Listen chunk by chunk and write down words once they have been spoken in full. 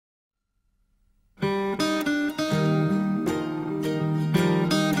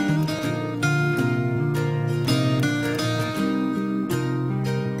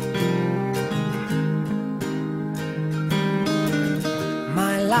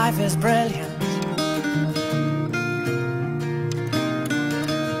life is brilliant.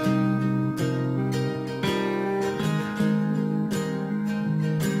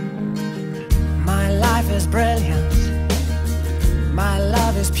 My life is brilliant. My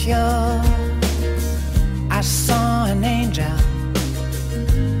love is pure. I saw an angel,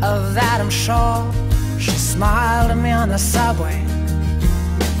 of that I'm sure. She smiled at me on the subway.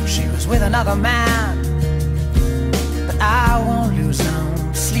 She was with another man, but I won't lose no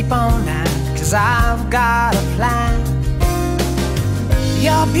sleep on that, 'cause I've got a plan.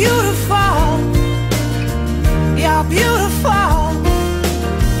 You're beautiful. You're beautiful.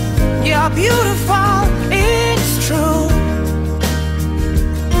 You're beautiful. It's true.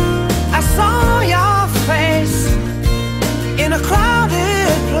 I saw your face in a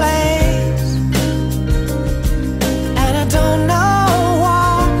crowded place, and I don't know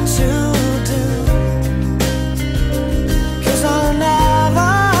what to do, 'cause I'll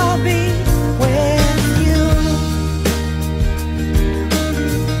never be with you.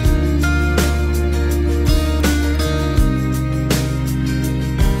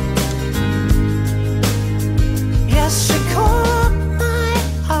 Yes, she caught my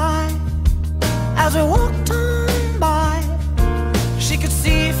eye as we walked on by. She could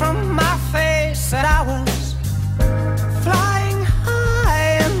see from my face that I was flying high,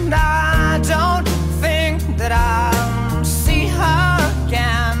 and I don't think that I'll see her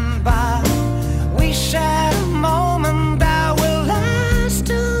again, but we shared a moment that will last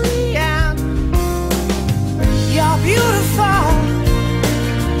till the end. You're beautiful.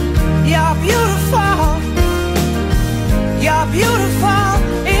 You're beautiful. You're beautiful.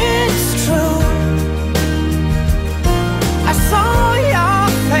 It's true. I saw your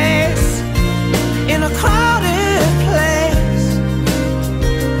face in a crowded place,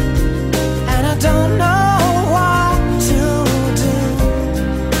 and I don't know what to do,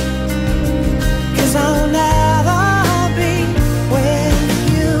 'cause I'll never be with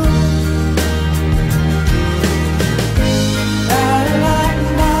you.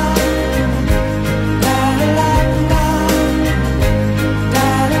 Da-da-da-da, da-da-da-da,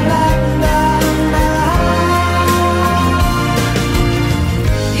 da-da-da-da.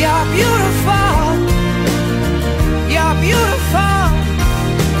 You're beautiful. You're beautiful.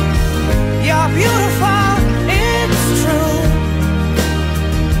 You're beautiful. It's true.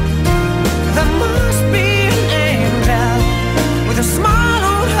 There must be an angel with a smile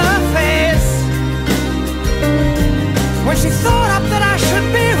on her face when she thought up that I should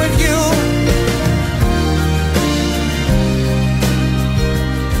be with you.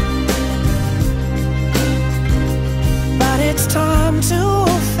 But it's time to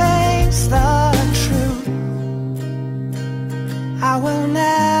face the truth. I will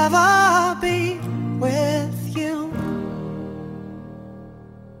never